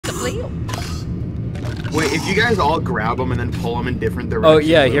steal. Wait, if you guys all grab them and then pull them in different directions. Oh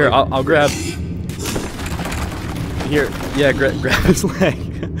yeah, here I'll grab. Here, yeah, grab his leg.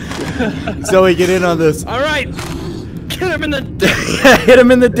 Zoe, get in on this. All right, get him in the dick. Yeah, hit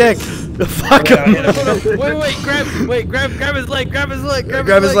him in the dick. Fuck him. Wait, grab his leg. Grab his leg.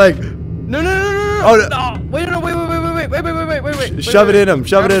 Grab his leg. No. Oh no. No. Wait. Shove it in him.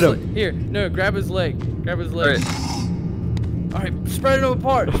 Shove it in him. Here, no, grab his leg. Grab his leg. All right, spread them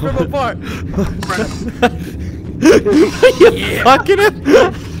apart. Spread them apart. You fucking him?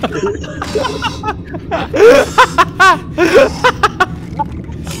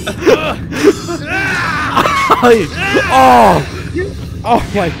 Oh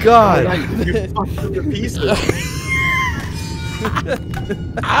my God! You fucked him to pieces.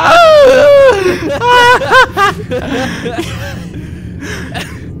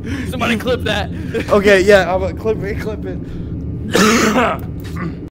 Somebody clip that. Okay, yeah, I'm gonna clip it.